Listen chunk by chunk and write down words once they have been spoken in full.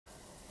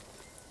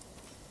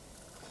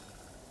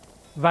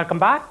Welcome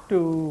back to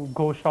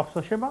ghost of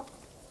Tsushima.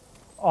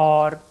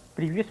 और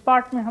previous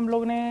part में हम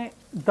लोग ने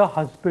द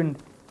हस्बैंड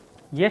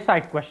ये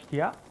साइड क्वेस्ट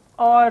किया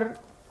और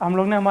हम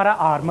लोग ने हमारा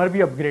आर्मर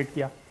भी अपग्रेड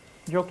किया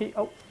जो कि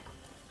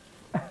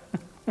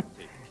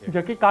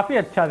जो कि काफ़ी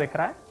अच्छा दिख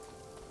रहा है।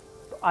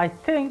 तो आई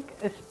थिंक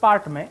इस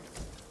पार्ट में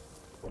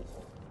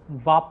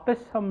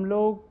वापस हम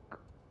लोग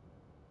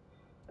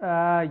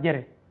ये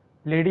रे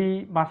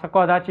लेडी मासाको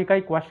अदाची का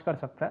ही क्वेस्ट कर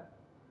सकते हैं।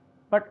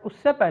 बट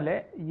उससे पहले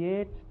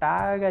ये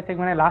टैग आई थिंक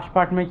मैंने लास्ट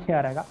पार्ट में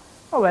किया रहेगा।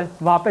 ओ वेल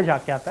वहाँ पे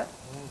जाके आता है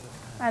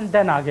एंड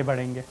देन आगे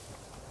बढ़ेंगे।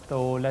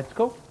 तो लेट्स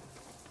गो।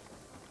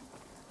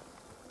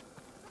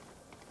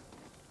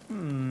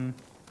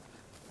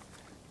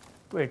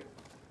 वेट,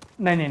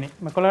 नहीं,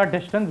 मेरे को लगा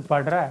डिस्टेंस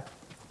बढ़ रहा है।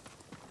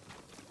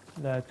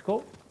 Let's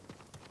go.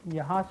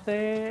 यहाँ से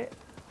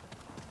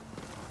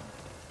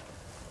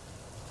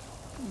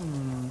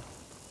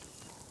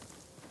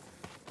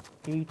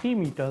 80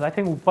 मीटर्स आई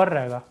थिंक ऊपर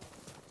रहेगा।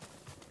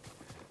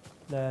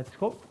 Let's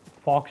go.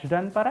 Fox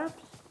done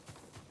perhaps.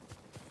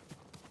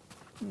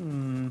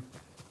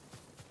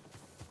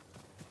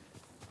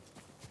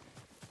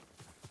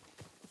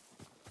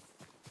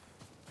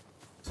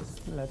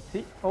 Let's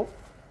see. Oh,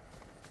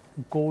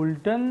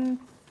 Golden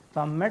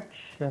Summit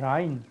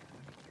Shrine.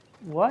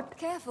 What?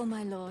 Careful,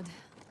 my lord.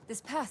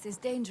 This path is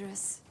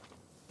dangerous.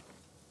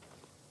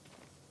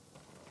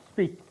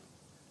 Speak.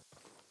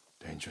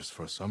 Dangerous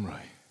for a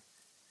samurai,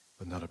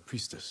 but not a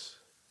priestess.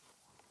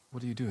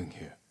 What are you doing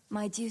here?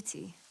 My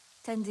duty,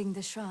 tending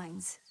the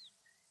shrines.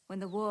 When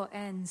the war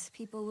ends,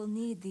 people will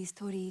need these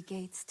torii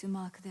gates to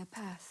mark their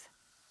path,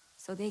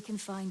 so they can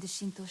find the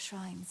Shinto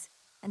shrines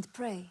and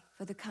pray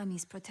for the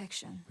kami's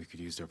protection. We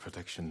could use their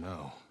protection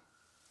now.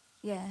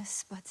 Yes,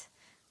 but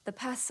the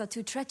paths are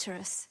too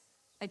treacherous.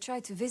 I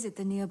tried to visit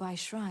the nearby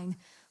shrine,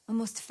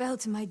 almost fell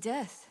to my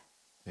death.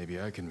 Maybe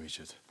I can reach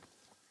it.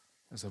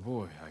 As a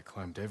boy, I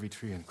climbed every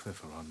tree and cliff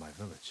around my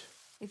village.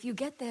 If you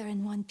get there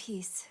in one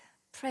piece,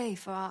 pray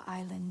for our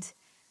island,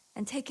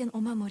 and take an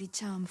omamori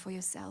charm for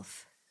yourself.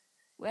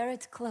 Wear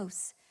it close,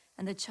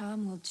 and the charm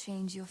will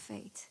change your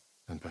fate.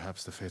 And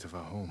perhaps the fate of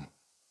our home.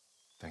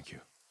 Thank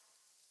you.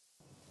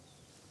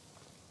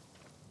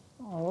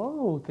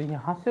 Oh, तो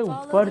यहाँ से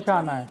Follow ऊपर the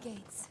जाना torii है।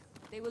 gates.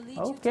 They will lead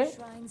Okay. you to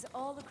shrines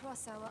all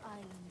across our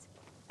island,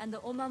 and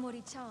the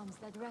omamori charms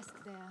that rest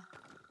there.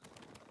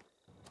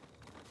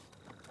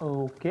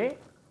 Okay.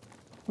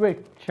 Wait,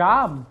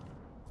 charm.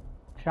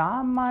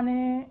 Charm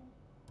माने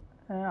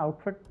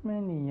outfit में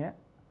नहीं है।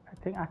 आई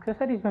थिंक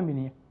एक्सेसरीज में भी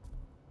नहीं है।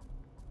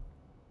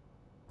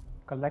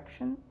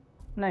 कलेक्शन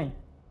नहीं।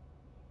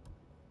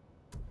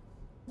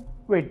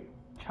 वेट,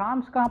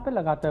 चार्म्स कहाँ पे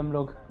लगाते हैं हम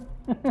लोग?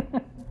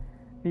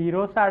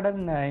 हीरो सैडल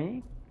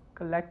नहीं।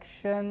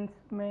 कलेक्शंस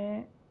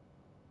में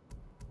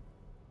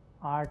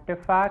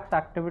artefacts,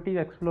 activities,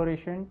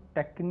 exploration,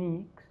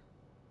 techniques.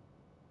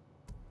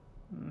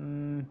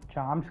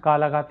 Charms कहाँ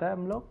लगाता है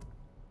हम लोग?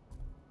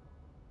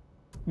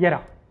 ये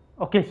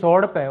रहा। ओके,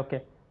 स्वॉर्ड पे। ओके,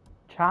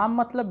 चार्म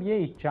मतलब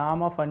यही,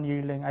 charm of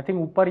unyielding. I think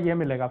ऊपर ये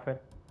मिलेगा फिर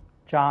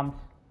चार्म्स।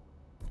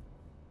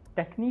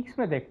 टेक्निक्स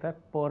में देखता है।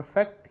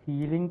 परफेक्ट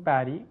हीलिंग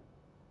पैरी।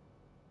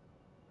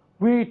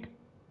 वेट,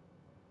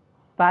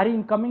 पैरी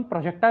incoming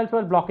projectiles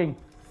while blocking.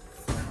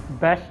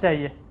 Best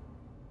है ये।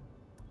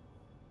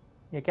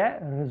 क्या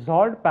है?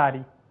 Resolve Pairi.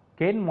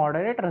 Gain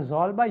moderate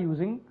resolve by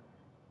using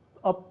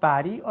a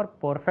पैरी और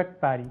perfect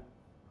Pairi.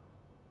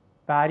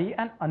 Pairi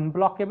and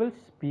unblockable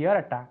spear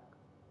attack.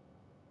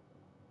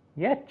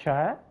 ये अच्छा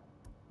है।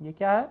 ये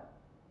क्या है?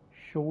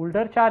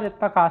 शोल्डर चार्ज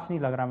इतना खास नहीं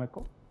लग रहा मेरे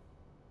को।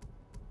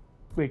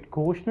 वेट,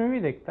 घोस्ट में भी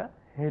देखता है।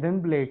 Hidden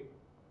blade.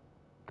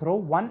 Throw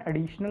 1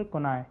 additional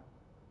Kunai.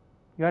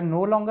 You are no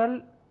longer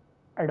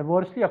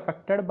adversely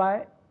affected by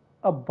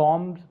a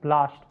bomb's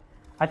blast.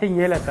 I think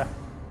ये लेता है।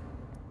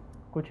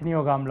 कुछ नहीं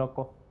होगा हम लोग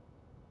को।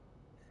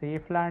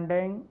 Safe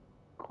landing.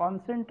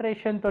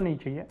 कंसंट्रेशन तो नहीं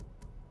चाहिए।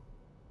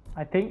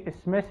 आई थिंक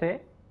इसमें से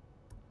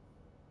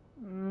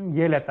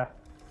ये लेता है।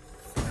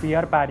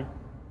 स्पीयर पैरी।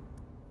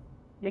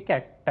 ये क्या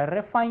है?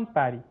 Terrifying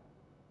Pairi.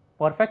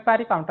 Perfect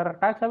Pairi counter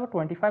attacks have a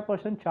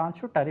 25% chance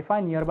to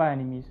terrify near by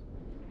enemies.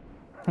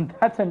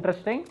 That's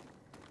interesting.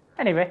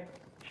 Anyway,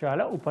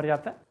 चलो ऊपर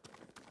जाता है।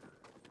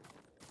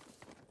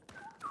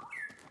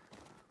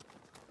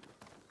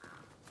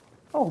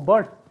 ओह,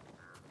 बर्ड।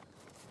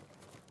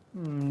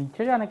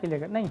 नीचे जाने के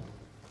लिए नहीं।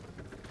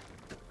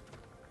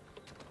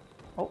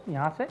 ओह,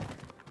 यहाँ से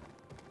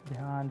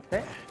ध्यान से।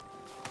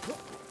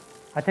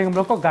 आई थिंक हम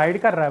लोग को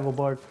गाइड कर रहा है वो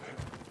बर्ड।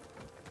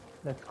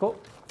 Let's go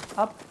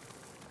up.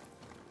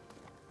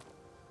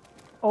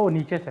 ओह,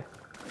 नीचे से।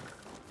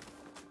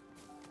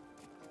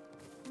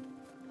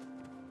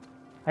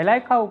 I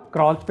like how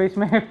crawl space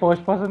में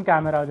फर्स्ट पर्सन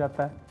कैमरा हो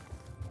जाता है।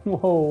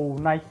 ओह,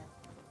 नाइस।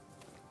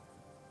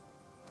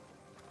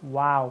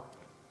 वाओ।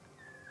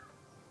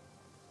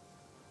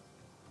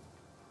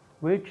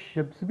 वेट,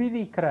 शिप्स भी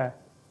दिख रहा है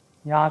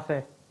यहाँ से।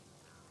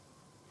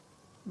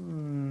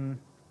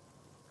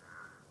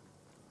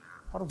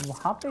 और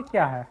वहाँ पे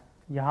क्या है?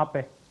 यहाँ पे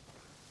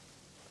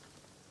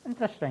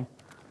इंटरेस्टिंग।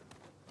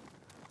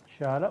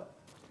 चलो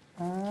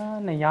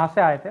नहीं, यहाँ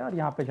से आए थे और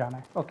यहाँ पे जाना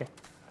है। ओके,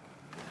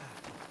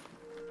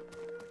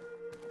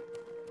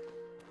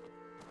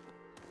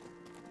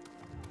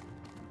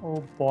 ओ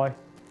बॉय,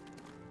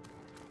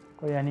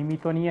 कोई एनिमी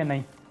तो नहीं है?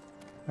 नहीं,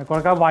 मेरे को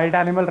लगा वाइल्ड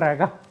एनिमल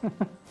रहेगा।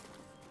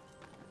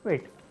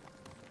 वेट,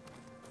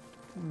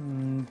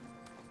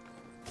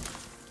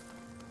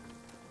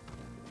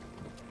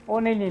 ओ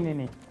नहीं नहीं नहीं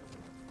नहीं,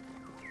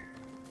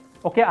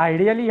 ओके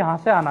आइडियली यहाँ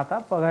से आना था,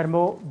 पर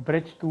वो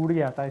ब्रिज टूट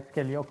गया था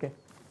इसके लिए। Okay,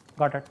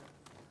 got it.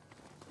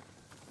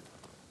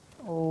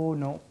 Oh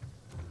no,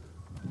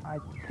 I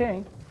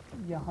think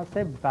यहाँ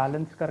से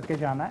बैलेंस करके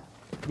जाना है।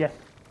 Yes,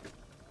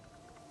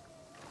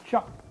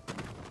 chop,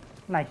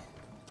 nice.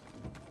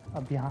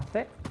 अब यहाँ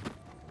से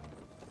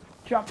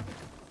चॉप,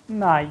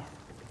 नाइस।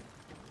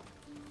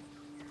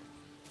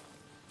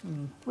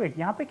 वेट,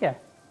 यहाँ पे क्या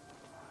है?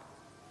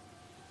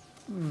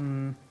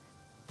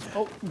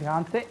 ओ,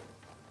 ध्यान से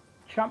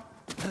चॉप,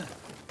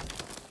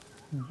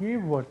 ये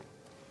वुड।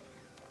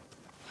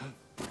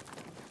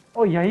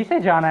 ओ, यहीं से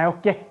जाना है।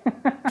 ओके।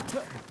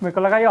 मेरे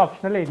को लगा ये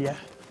ऑप्शनल एरिया है।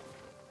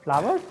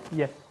 Flowers,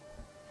 yes.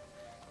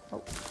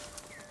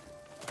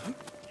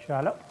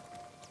 चलो,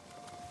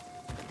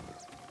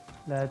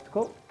 लेट्स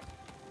गो।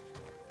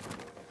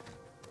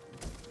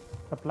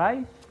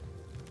 सप्लाईज,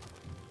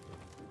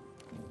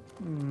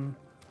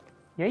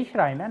 यही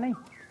श्राइन है? नहीं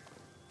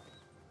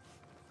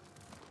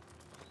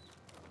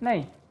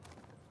नहीं,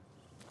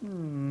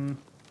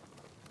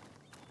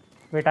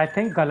 वेट, आई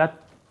थिंक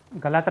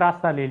गलत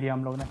रास्ता ले लिया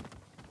हम लोग ने।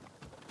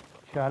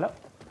 चलो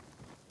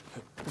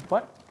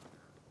ऊपर।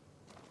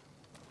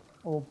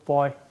 ओ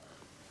बॉय,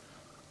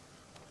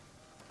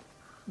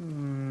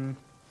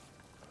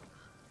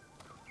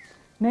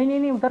 नहीं नहीं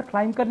नहीं, उधर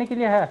क्लाइंब करने के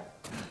लिए है।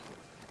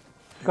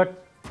 Good,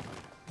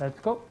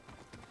 let's go.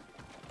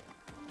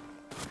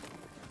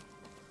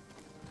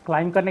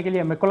 क्लाइंब करने के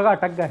लिए मेरे को लगा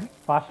अटक गए,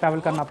 फास्ट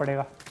ट्रैवल करना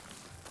पड़ेगा,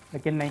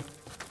 लेकिन नहीं।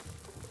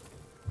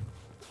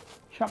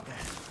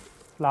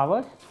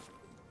 Flowers,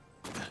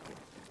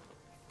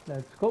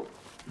 let's go.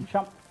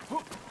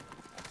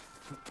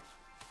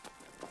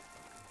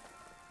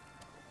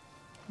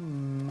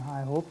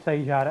 I hope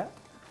सही जा रहा है।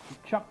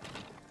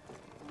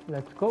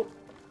 Let's go.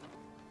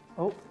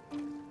 ओ,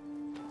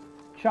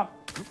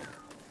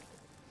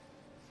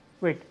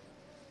 वेट,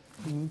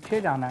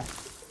 नीचे जाना है।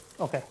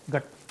 Okay,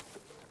 good,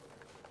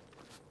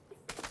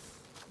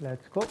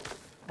 let's go.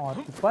 और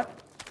ऊपर,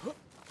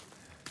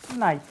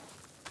 नाइस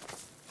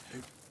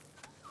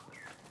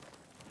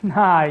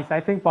नाइस।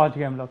 आई थिंक पहुंच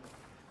गए हम लोग।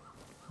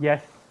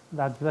 Yes,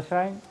 that's the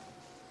shrine.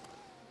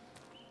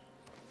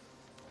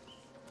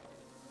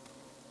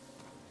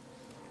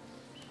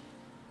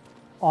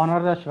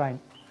 Honour the shrine.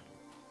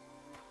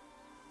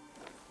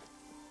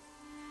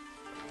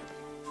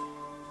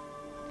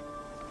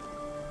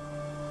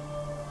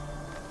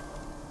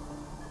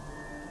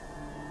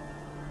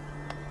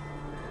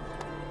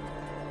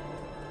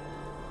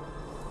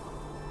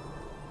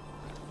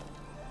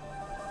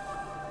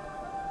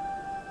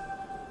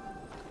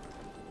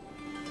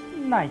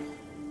 Nice.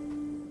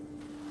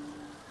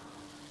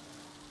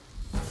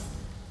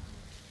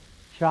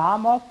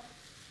 Charm of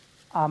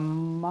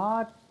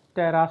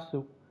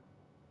Amaterasu.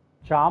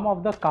 Charm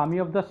of the Kami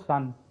of the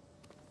Sun.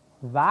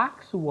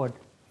 Wax wood.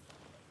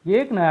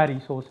 ये एक नया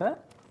रिसोर्स है,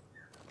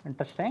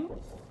 इंटरेस्टिंग।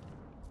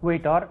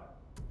 वेट, और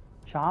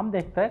चार्म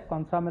देखता है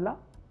कौन सा मिला।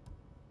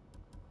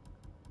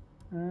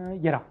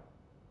 ये रहा।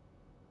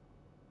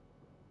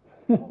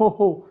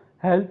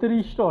 हेल्थ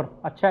रिस्टोर,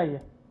 अच्छा है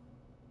ये।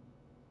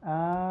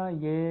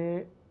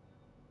 ये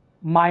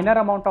माइनर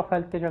अमाउंट ऑफ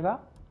हेल्थ की जगह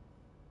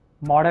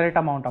moderate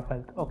amount of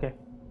health. Okay,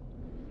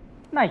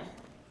 nice.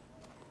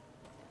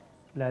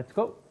 Let's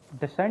go.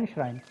 Descend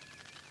shrine.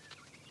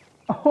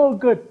 Oh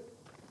good,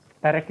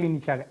 directly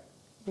नीचे आ गए।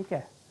 ठीक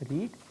है,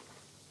 read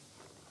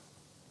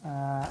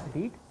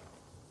read.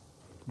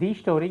 These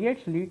story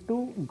gates lead to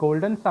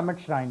Golden Summit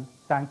Shrine,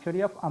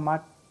 Sanctuary of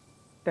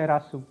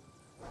Amaterasu,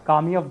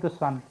 Kami of the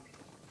Sun.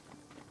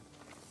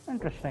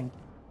 Interesting.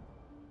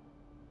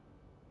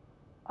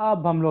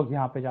 अब हम लोग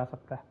यहाँ पे जा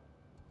सकते हैं।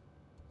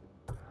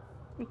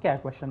 ये क्या है?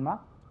 Question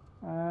mark?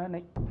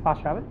 नहीं,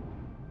 फास्ट ट्रैवल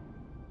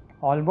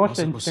ऑलमोस्ट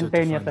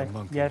इंस्टेंटेनियस है।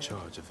 Yes.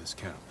 Charge of this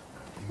camp.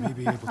 You may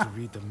be able to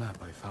read the map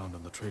I found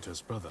on the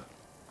traitor's brother.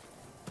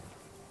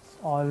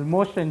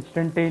 Almost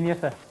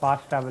instantaneous है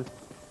फास्ट ट्रैवल।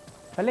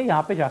 पहले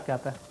यहाँ पे जाके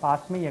आता है,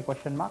 पास में ही है।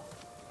 Question mark.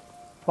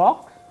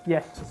 Fox,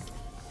 yes.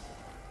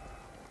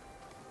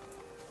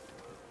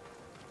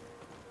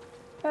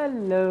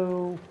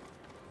 Hello,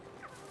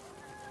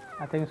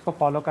 I think इसको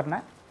फॉलो करना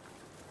है।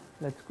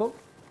 Let's go.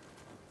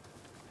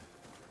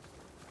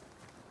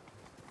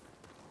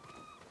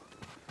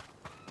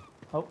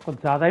 कुछ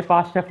ज़्यादा ही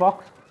फास्ट है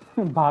फॉक्स।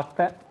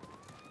 भागता है।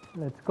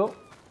 Let's go,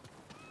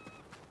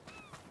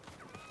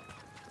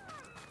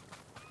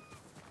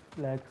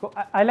 let's go.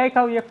 I like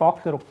how ये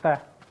फॉक्स रुकता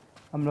है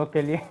हम लोग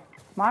के लिए,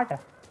 स्मार्ट है।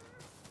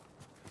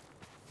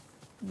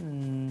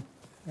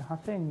 यहाँ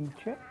से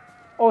नीचे,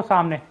 ओ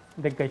सामने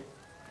दिख गई।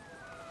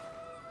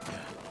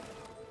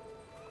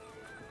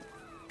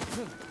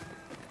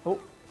 ओ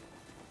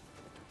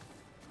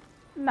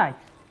नाइस,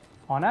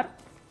 Honor.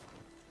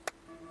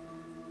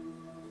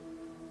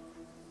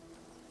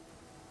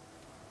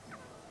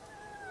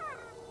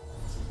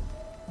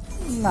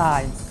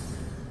 Nice.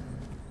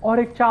 और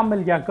एक चार्म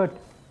मिल गया. Good.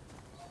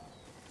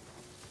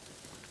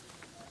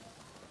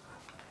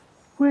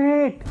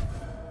 Wait.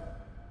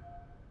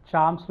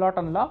 Charm slot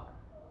unlock.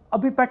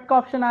 अभी पेट का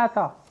ऑप्शन आया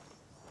था.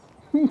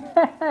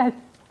 यस.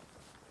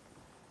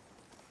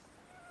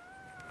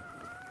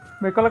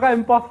 मेरे को लगा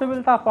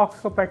इम्पॉसिबल था फॉक्स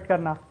को पेट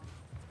करना.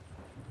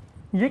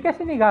 ये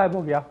कैसे नहीं गायब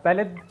हो गया?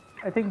 पहले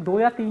आई थिंक 2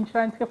 या 3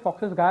 श्राइन्स के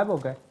फॉक्सेस गायब हो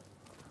गए.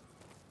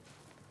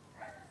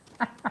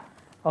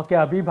 ओके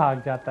अभी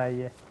भाग जाता है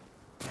ये.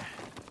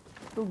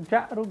 रुक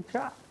जा रुक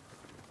जा.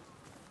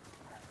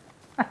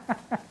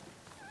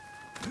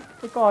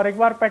 एक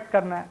बार पेट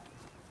करना है.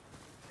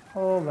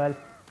 ओह वेल.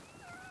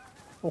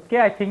 ओके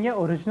आई थिंक ये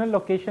ओरिजिनल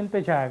लोकेशन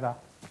पे जाएगा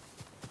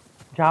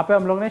जहाँ पे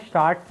हम लोग ने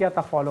स्टार्ट किया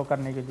था फॉलो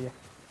करने के लिए.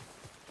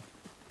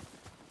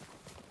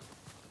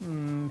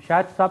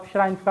 शायद सब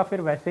श्राइन्स का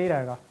फिर वैसे ही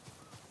रहेगा.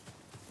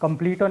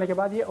 कंप्लीट होने के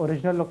बाद ये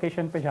ओरिजिनल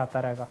लोकेशन पे जाता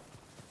रहेगा.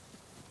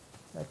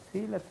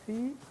 लेट्स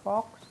सी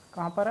फॉक्स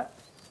कहाँ पर है?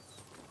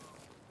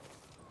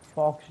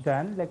 Fox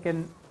done.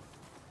 लेकिन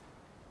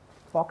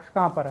फॉक्स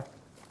कहाँ पर है?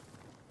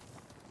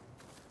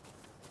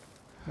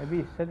 मे बी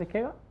इससे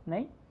दिखेगा.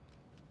 नहीं.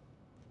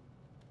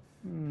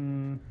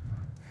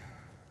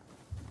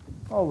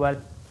 ओह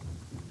वेल.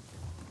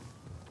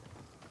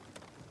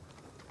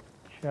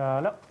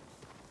 चलो.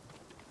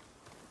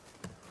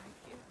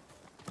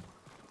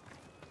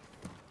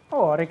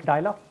 और एक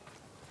dialogue.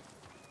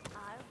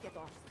 I'll get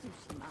off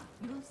Tsushima.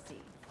 You'll see.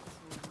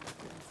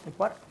 एक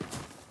बार.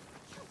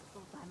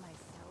 Go by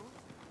myself.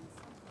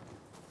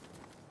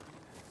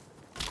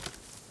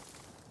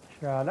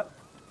 चलो.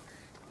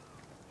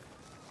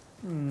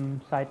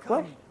 Side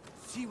quest.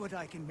 See what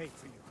I can make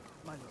for you,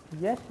 my lord.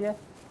 Yes, yes.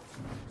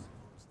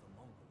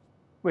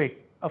 Wait,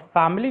 a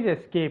family's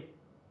escape.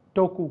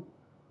 Toku.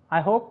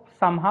 I hope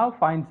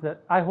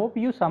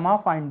you somehow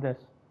find this.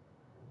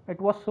 It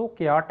was so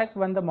chaotic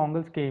when the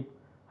Mongols came.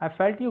 I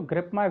felt you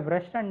grip my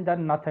wrist and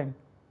done nothing.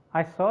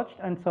 I searched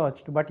and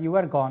searched, but you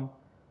were gone.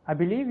 I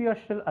believe you are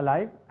still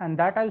alive and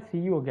that I'll see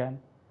you again.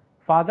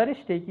 Father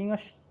is taking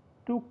us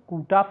to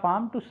Kuta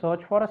farm to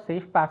search for a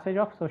safe passage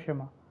of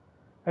Tsushima.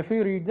 If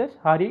you read this,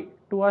 hurry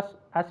to us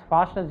as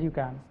fast as you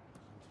can.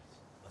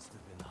 Must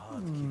have been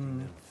hard keeping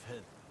them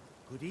fed.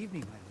 Good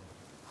evening, my lord.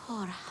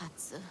 Poor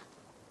Hatsu.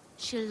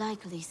 She'll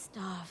likely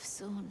starve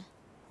soon.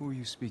 Who are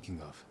you speaking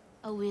of?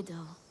 A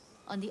widow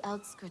on the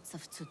outskirts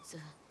of Tsutsu.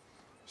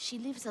 She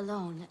lives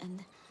alone and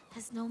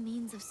has no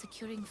means of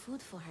securing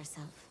food for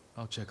herself.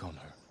 I'll check on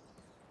her.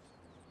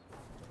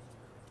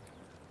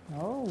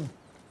 Oh.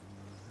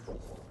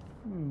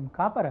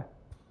 कहाँ पर है?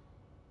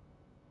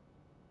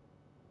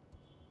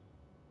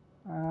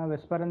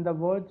 Whisper in the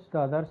woods, the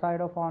other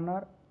side of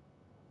honor.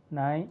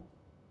 नहीं.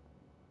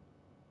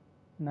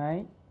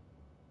 नहीं.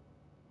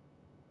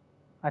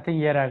 I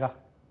think ये रहेगा.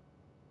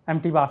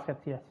 Empty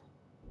baskets, yes.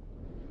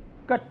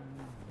 Good.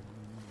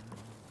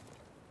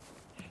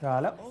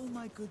 चलो. All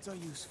my goods are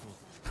useful.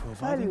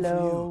 Providing Hello.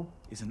 for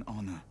you is an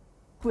honor.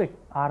 Wait,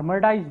 armor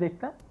dice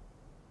देखता है?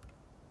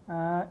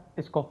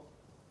 इसको.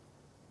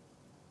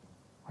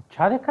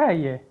 अच्छा दिख रहा है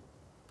ये.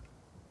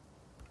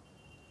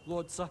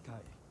 Lord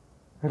Sakai.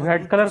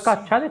 रेड कलर का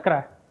अच्छा दिख रहा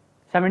है.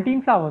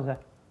 17 फ्लावर्स है.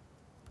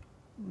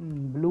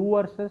 ब्लू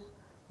वर्सेस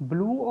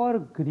ब्लू और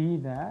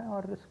ग्रीन है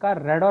और इसका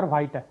रेड और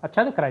वाइट है.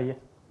 अच्छा दिख रहा है ये.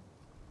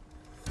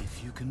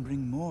 If you can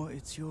bring more,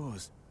 it's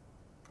yours.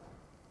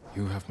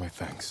 You have my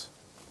thanks.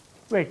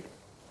 Wait.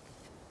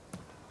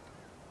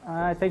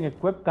 I think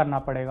equip करना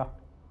पड़ेगा.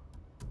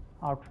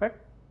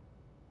 Outfit.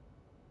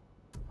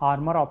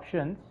 Armour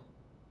options.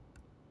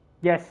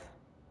 Yes.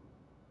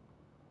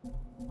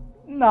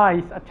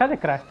 Nice. अच्छा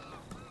दिख रहा है.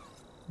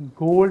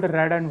 Gold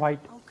red and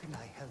white. How can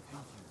I help you?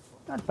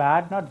 Not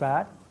bad not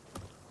bad.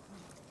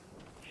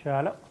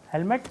 चलो.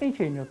 Helmet नहीं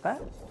change होता है.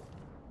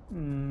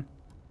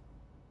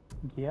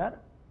 Gear.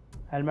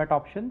 Helmet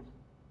options.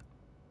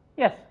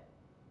 Yes.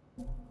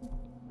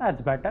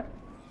 That's better.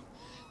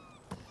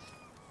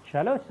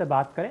 चलो इससे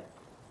बात करें.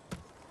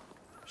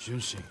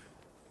 Junshi,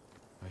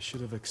 I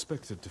should have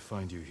expected to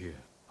find you here.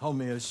 How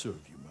may I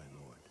serve you, my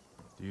lord?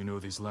 Do you know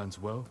these lands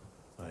well?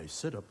 I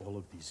set up all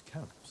of these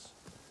camps.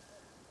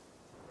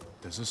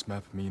 Does this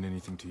map mean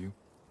anything to you?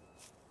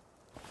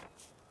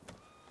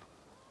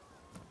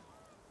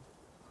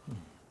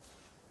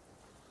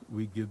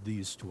 We give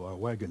these to our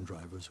wagon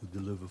drivers who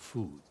deliver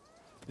food.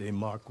 They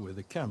mark where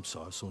the camps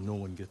are so no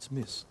one gets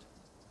missed.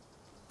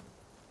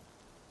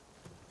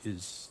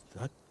 Is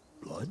that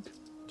blood?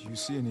 Do you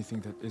see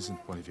anything that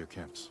isn't one of your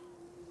camps?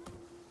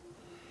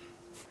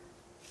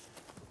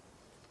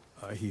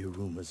 I hear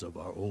rumors of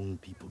our own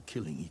people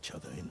killing each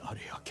other in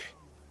Ariake.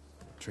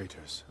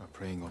 Traitors are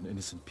preying on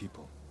innocent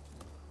people.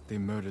 They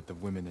murdered the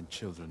women and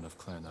children of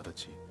Clan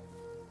Adachi.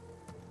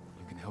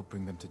 You can help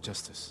bring them to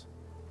justice.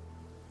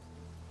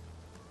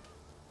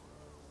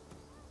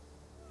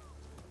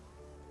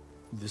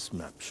 This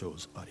map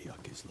shows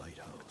Ariake's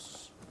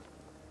lighthouse.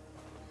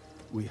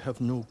 We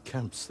have no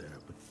camps there,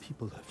 but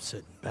people have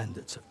said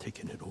bandits have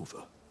taken it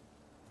over.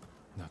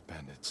 Not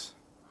bandits.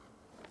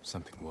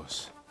 Something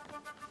worse.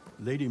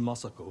 Lady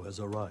Masako has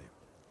arrived.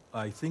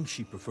 I think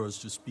she prefers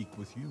to speak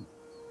with you.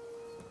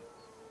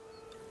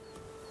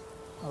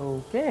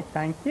 Okay,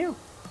 thank you.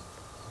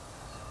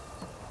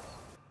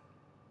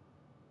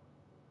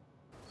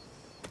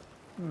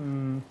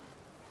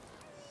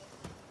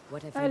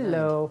 What have you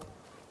Hello.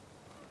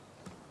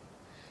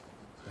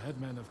 The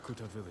headman of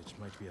Kuta village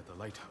might be at the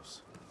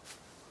lighthouse.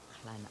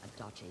 Clan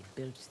Adachi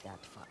built that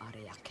for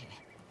Ariake.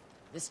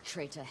 This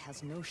traitor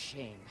has no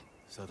shame.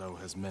 Sadao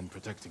has men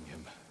protecting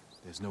him.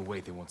 There's no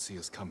way they won't see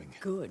us coming.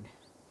 Good.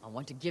 I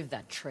want to give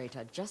that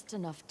traitor just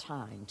enough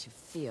time to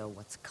fear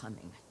what's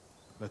coming.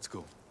 Let's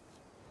go.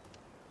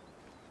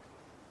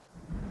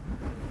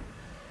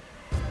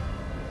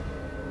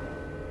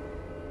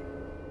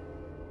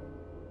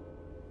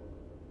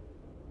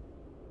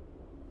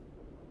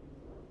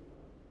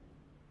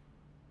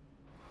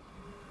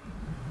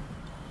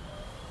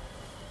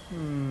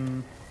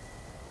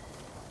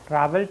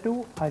 Travel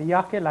to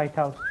Ariake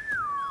Lighthouse.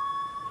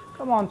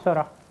 Come on,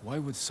 Sora. Why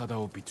would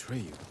Sadao betray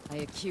you? I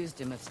accused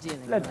him of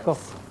stealing Let's rice. go.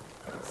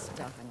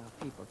 Starving our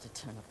people to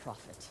turn a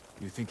profit.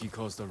 You think he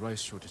caused the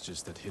rice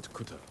shortages that hit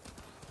Kuta?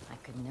 I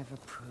could never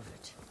prove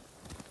it.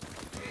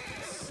 It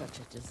was such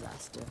a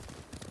disaster.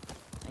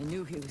 I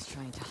knew he was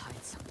trying to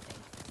hide something.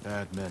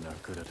 Bad men are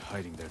good at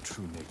hiding their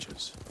true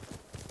natures.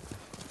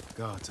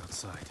 Guards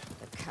outside.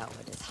 The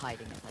coward is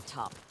hiding at the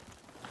top.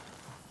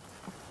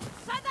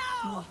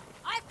 Sadao!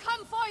 I've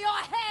come for your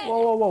head!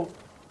 वो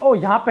ओ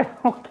यहाँ पे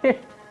okay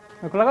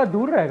मेरे को लगा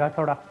दूर रहेगा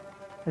थोड़ा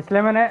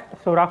इसलिए मैंने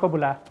सोरा को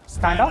बुलाया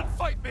स्टैंड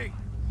अप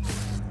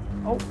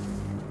ओ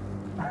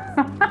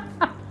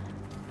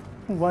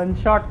वन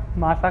शॉट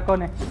मासाको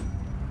ने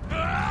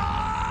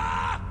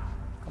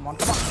come on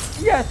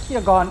yes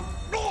you gone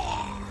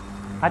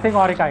I think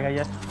और एक आएगा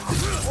यस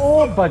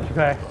ओ बच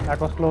गए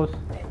that was close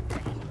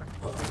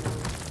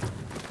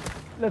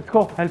let's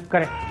go help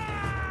करें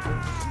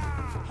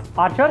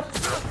आर्चर्स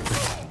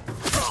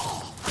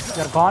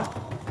You're gone.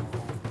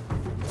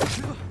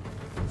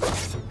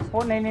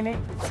 Oh, नहीं.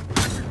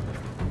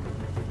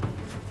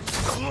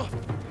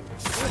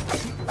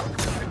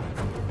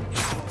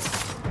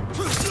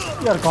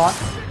 You're gone.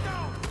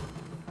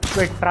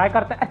 Wait, try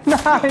करते हैं.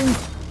 Nice.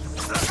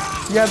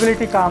 ये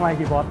ability काम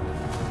आएगी बहुत.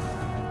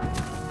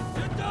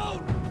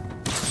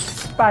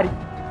 Parry.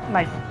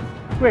 Nice.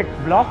 Wait,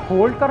 block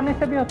hold करने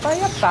से भी होता है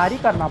या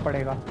parry करना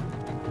पड़ेगा?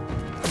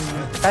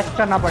 Touch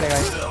करना पड़ेगा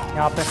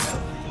यहाँ पे.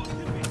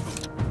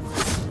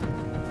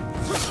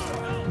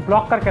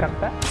 ब्लॉक करके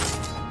रखता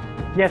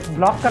है यस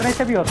ब्लॉक करने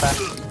से भी होता है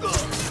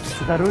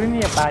जरूरी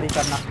नहीं है पैरी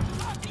करना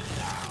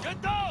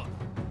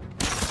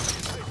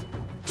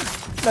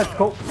let's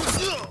go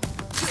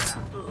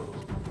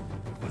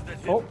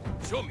O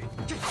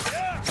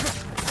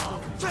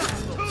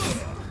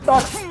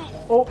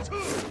O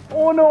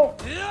oh no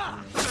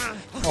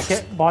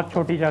okay बहुत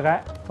छोटी जगह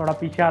है थोड़ा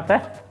पीछे आता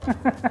है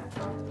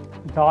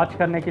डॉज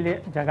करने के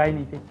लिए जगह ही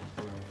नहीं थी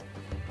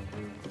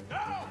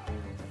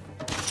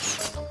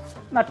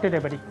Not today,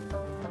 buddy.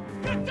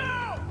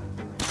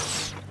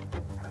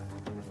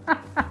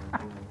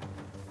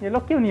 ये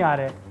लोग क्यों नहीं आ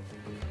रहे?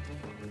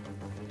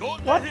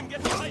 What?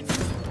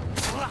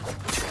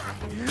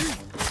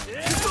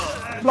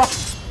 Block.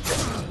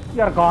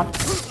 You're gone.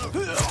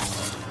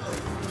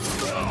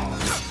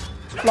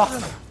 Block.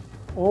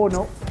 Oh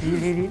no.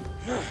 Heal.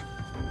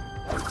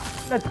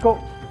 Let's go.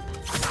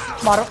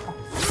 मारो.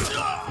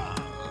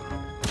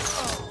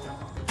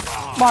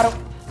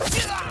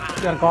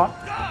 You're gone.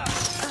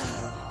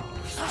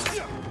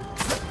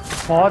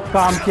 बहुत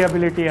काम की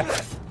एबिलिटी है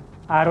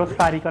एरोस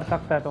पैरी कर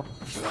सकता है तो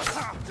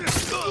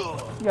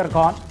You're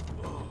gone.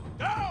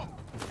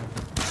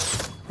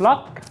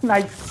 Block.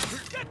 Nice.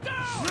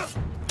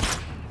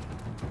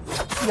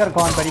 You're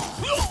gone, buddy.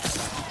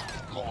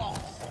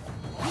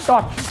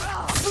 Dodge.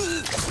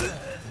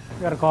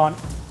 You're gone.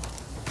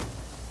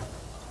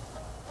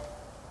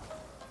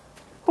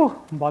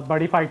 बहुत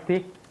बड़ी फाइट थी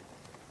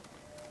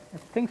I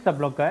think सब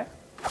लोग गए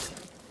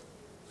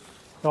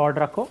स्वॉर्ड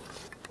रखो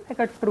like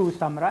a true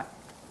samurai.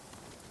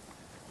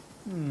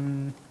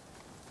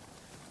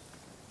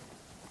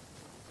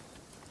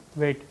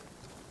 Wait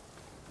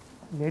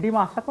lady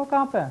मासाको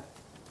कहाँ पे है?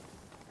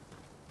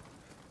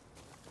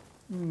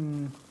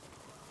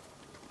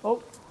 ओ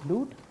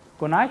डूड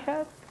कुनाई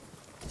शायद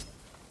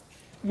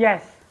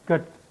यस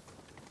गुड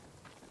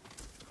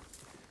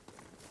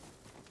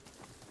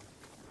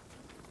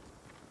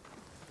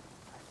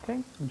आई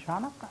थिंक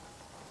जाना का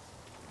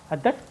at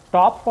the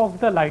top of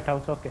the light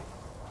house okay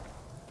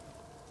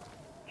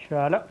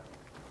चलो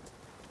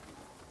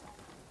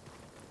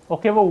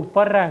ओके वो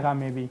ऊपर रहेगा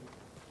may be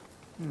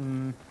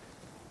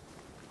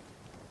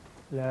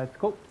let's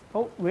go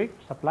oh wait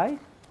supply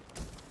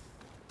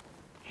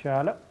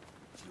चलो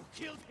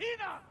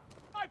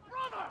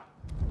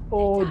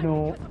ओह नो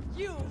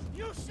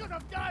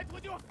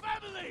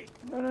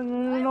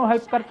नो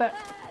हेल्प करता है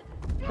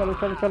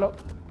चलो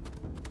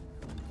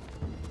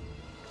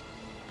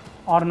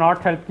और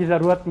नॉट हेल्प की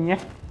जरूरत नहीं है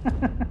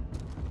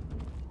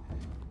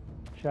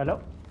चलो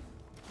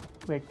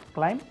wait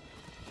climb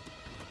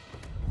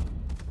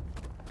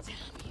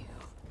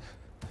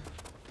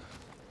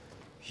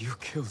You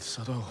killed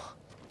Sado.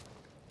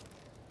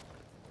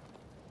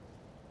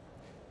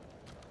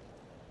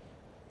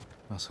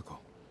 Masako.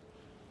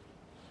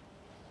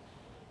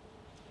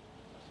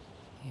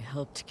 He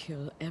helped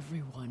kill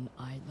everyone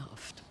I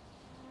loved.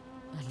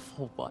 And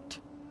for what?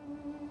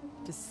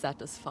 To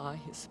satisfy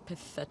his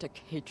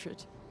pathetic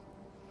hatred?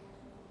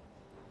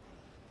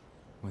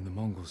 When the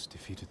Mongols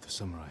defeated the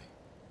samurai,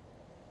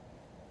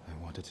 I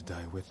wanted to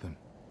die with them.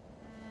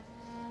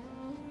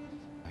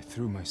 I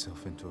threw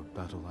myself into a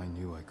battle I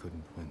knew I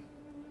couldn't win.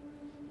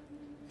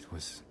 It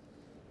was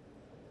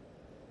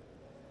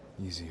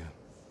easier.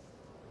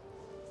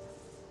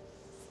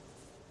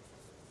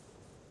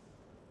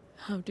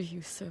 How do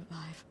you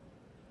survive?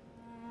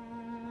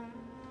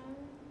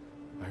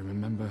 I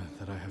remember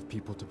that I have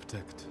people to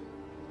protect,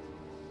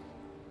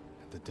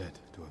 and the dead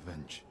to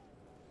avenge.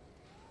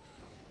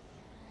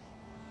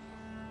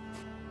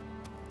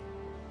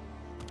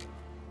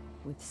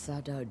 With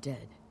Sadao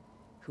dead,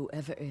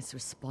 whoever is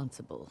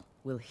responsible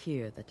will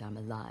hear that I'm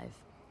alive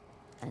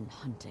and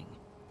hunting.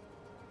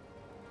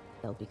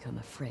 They'll become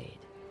afraid,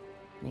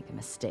 make a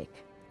mistake.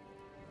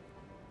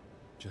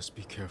 Just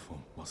be careful,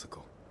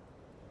 Masako.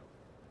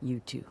 You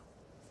too.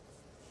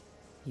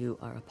 You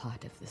are a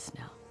part of this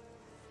now.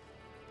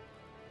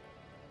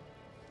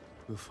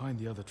 We'll find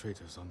the other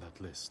traitors on that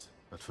list.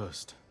 But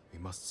first, we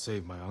must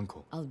save my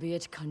uncle. I'll be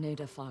at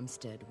Kaneda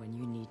Farmstead when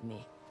you need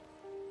me.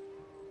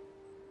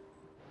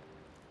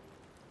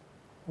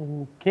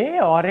 Okay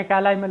और एक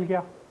ally मिल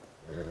गया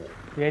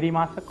lady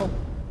मासाको।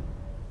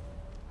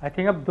 I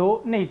think अब 2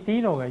 नहीं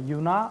 3 हो गए।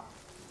 यूना,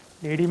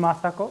 lady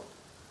मासाको,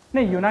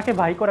 नहीं यूना के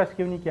भाई को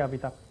रेस्क्यू नहीं किया अभी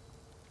तक।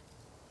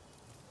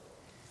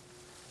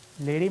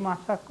 लेडी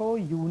मासाको,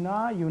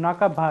 यूना, यूना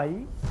का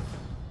भाई,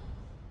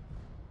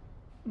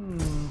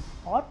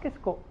 और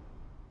किसको?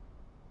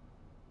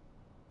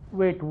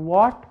 Wait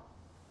what?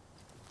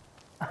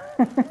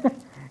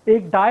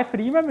 एक डाई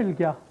फ्री में मिल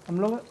गया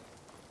हम लोग।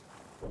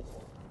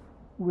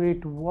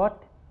 Wait what?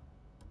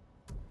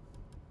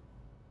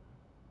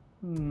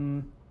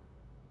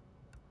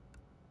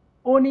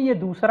 ओ नहीं, ये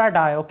दूसरा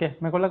डाई। ओके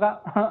मेरे को लगा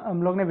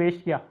हम लोग ने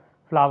वेस्ट किया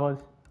फ्लावर्स।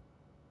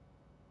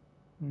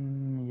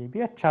 ये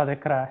भी अच्छा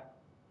दिख रहा है।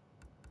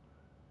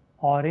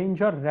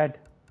 ऑरेंज और रेड।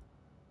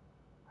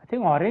 आई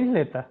थिंक ऑरेंज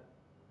लेता है,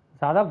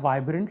 ज़्यादा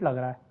वाइब्रेंट लग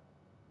रहा है।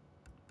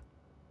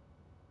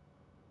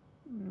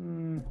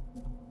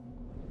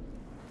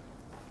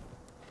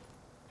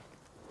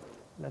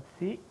 लेट्स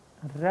सी,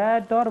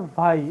 रेड और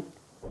वाइट।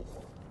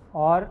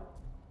 और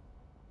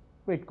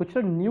वेट, कुछ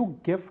तो न्यू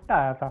गिफ्ट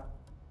आया था।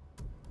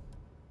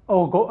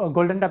 ओ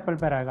गोल्डन टेम्पल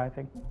पे रहेगा I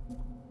think,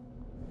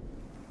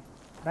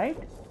 right?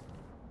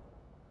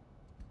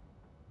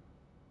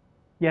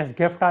 Yes,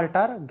 gift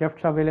alter,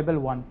 gifts available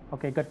 1।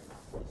 Okay good.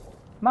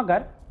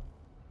 मगर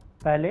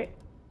पहले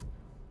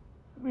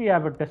we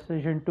have a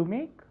decision to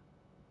make.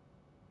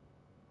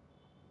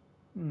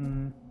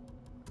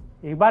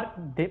 एक बार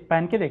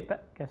पहन के देखता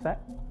है कैसा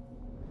है।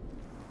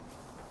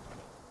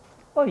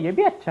 ओ ये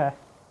भी अच्छा है।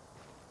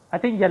 आई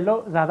थिंक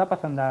येलो ज़्यादा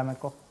पसंद आया मेरे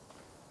को।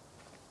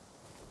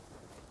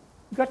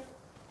 गुड।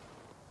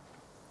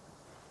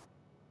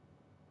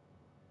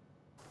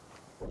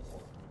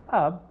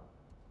 अब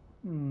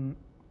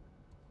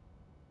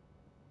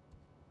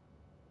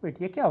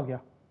वेट, ये क्या हो गया?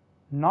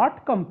 Not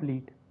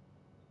complete.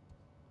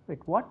 Wait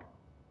what?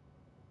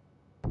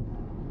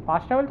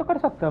 Fast travel तो कर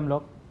सकते हैं हम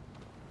लोग।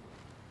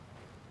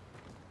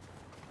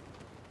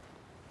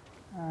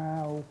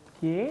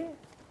 ओके,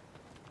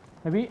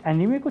 अभी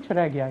एनीमे कुछ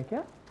रह गया है क्या?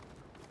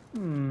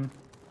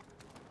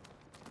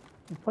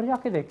 ऊपर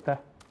जाके देखता है।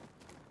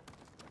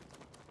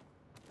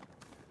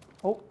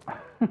 ओ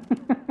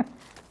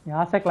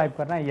यहाँ से क्लाइंब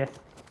करना है। यस,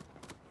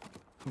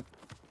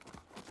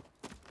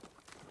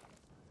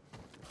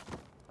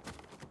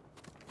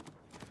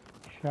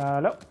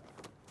 चलो।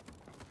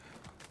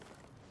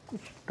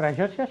 कुछ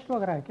ट्रेजर चेस्ट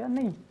वगैरह है क्या?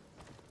 नहीं।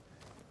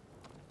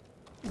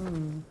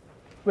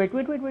 Wait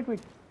wait wait wait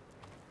wait,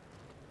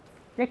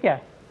 ये क्या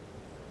है?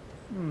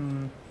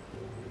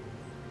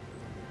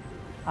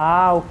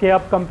 ओके,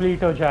 अब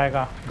कंप्लीट हो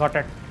जाएगा। Got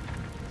it.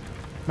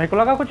 मेरे को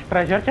लगा कुछ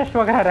ट्रेजर चेस्ट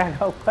वगैरह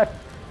रहेगा ऊपर,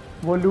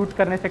 वो लूट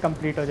करने से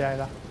कंप्लीट हो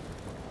जाएगा।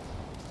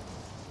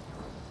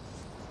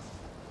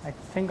 आई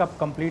थिंक अब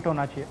कंप्लीट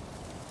होना चाहिए।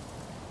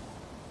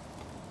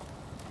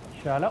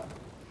 चलो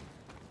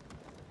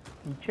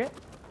नीचे,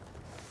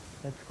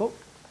 लेट्स गो।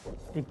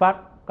 एक बार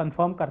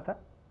कंफर्म करता है।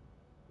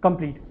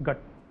 Complete, good.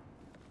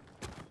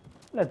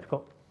 Let's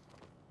go.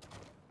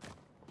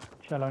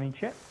 चलो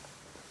नीचे।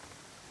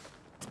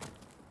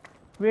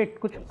 वेट,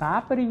 कुछ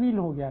मैप रिवील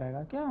हो गया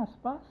रहेगा क्या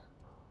आसपास?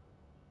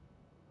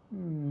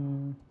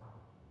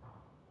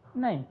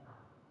 नहीं।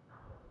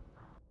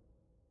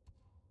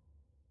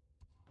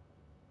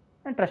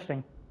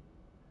 इंटरेस्टिंग।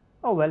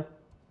 ओ वेल,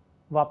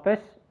 वापस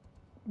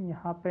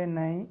यहाँ पे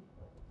नहीं,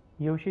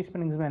 योशी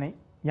स्प्रिंग्स में नहीं,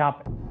 यहाँ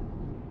पे।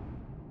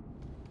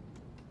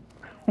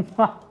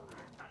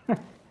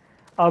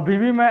 अभी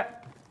भी मैं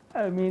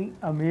आई मीन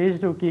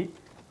अमेज्ड हूँ कि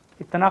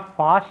इतना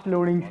फास्ट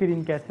लोडिंग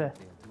स्क्रीन कैसे है।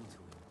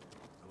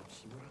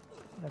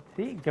 लेट्स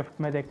सी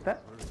गिफ्ट में देखता है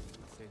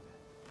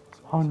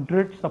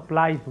 100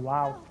 सप्लाईज।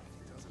 Wow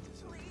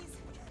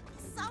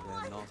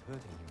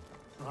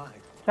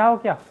Right. क्या हो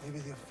क्या?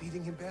 Maybe they're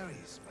feeding him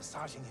berries,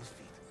 massaging his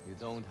feet. You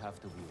don't have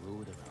to be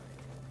rude about it.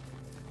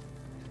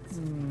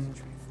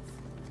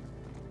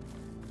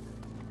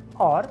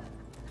 और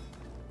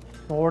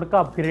स्वॉर्ड का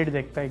अपग्रेड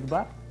देखता है एक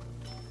बार,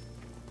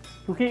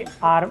 क्योंकि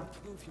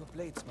Prove your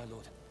blades, my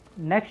lord.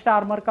 Next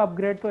armour का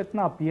अपग्रेड तो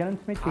इतना अपीयरेंस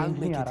में I'll चेंज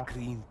नहीं make आ it रहा।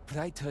 green,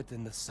 brighter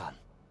than the sun.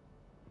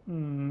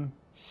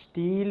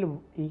 Steel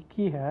एक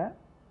ही है,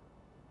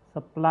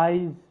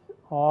 सप्लाईज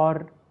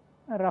और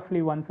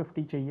रफली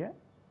 150 चाहिए।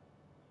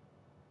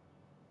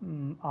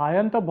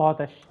 आयरन तो बहुत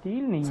है,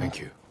 स्टील नहीं है। Thank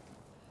you.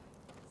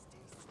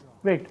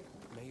 Wait,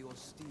 May your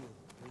steel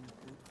bring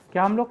good.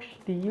 क्या हम लोग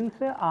स्टील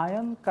से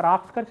आयरन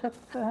क्राफ्ट कर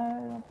सकते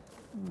हैं?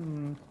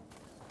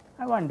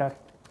 I wonder.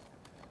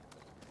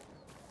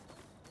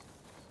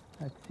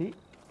 Let's see.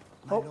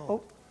 Oh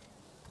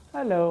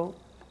hello.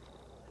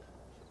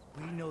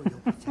 We know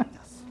you'll protect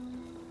us.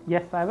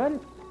 Yes I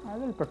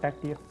will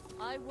protect you.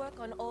 I work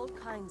on all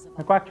kinds of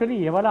मेरे को actually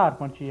ये वाला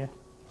आर्मर चाहिए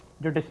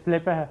जो डिस्प्ले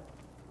पे है,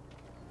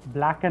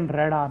 ब्लैक एंड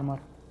रेड आर्मर।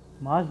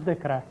 मस्त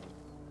दिख रहा है।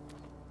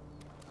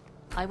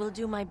 I will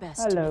do my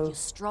best to Hello. make you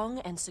strong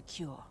and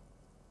secure.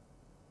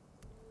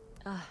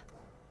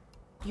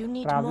 You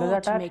need Traveler's more to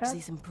attached make है?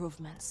 these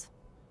improvements.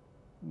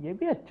 ये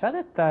भी अच्छा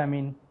दिखता है। आई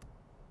मीन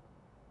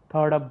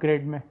थर्ड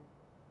अपग्रेड में,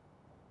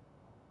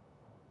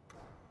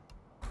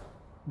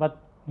 बट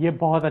ये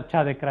बहुत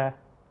अच्छा दिख रहा है।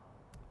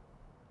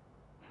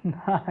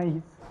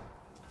 नाइस।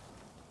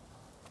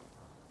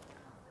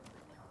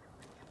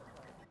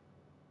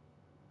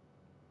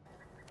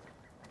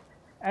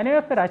 एनीवे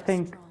फिर I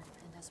think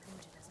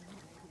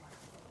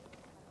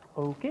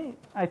okay,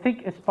 I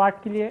think इस पार्ट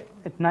के लिए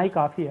इतना ही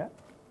काफ़ी है।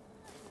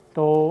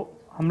 तो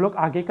हम लोग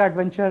आगे का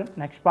एडवेंचर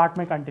नेक्स्ट पार्ट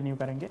में कंटिन्यू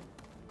करेंगे।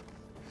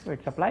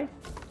 Wait, supply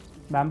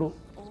bamboo.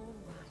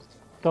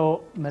 तो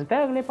मिलते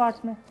हैं अगले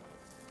पार्ट में,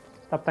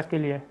 तब तक के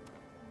लिए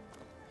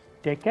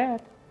टेक केयर।